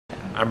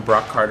I'm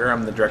Broc Carter.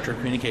 I'm the Director of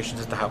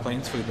Communications at the High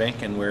Plains Food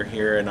Bank, and we're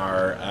here in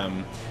our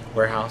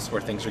warehouse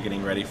where things are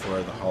getting ready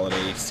for the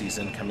holiday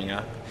season coming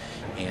up.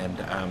 And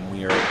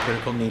we are in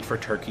critical need for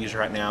turkeys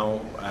right now.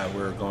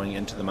 We're going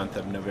into the month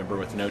of November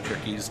with no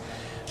turkeys.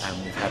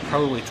 We've had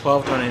probably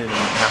 12 donated in the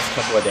past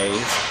couple of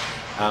days,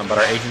 but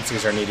our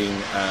agencies are needing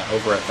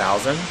over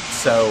 1,000.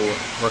 So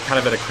we're kind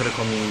of at a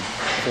critical need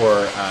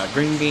for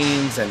green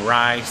beans and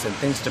rice and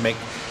things to make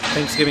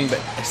Thanksgiving, but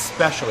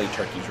especially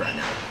turkeys right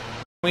now.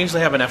 We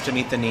usually have enough to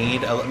meet the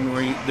need.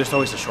 There's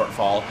always a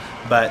shortfall,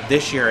 but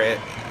this year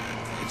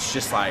it's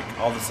just like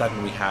all of a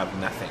sudden we have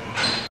nothing.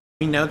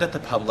 We know that the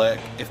public,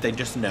 if they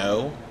just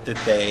know that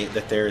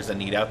there is a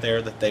need out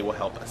there, that they will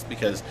help us,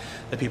 because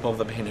the people of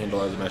the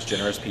Panhandle are the most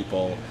generous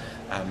people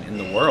in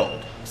the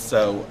world.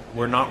 So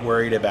we're not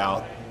worried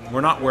about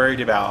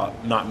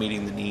not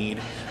meeting the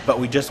need, but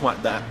we just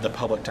want the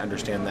public to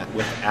understand that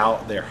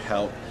without their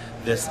help,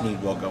 this need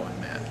will go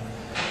unmet.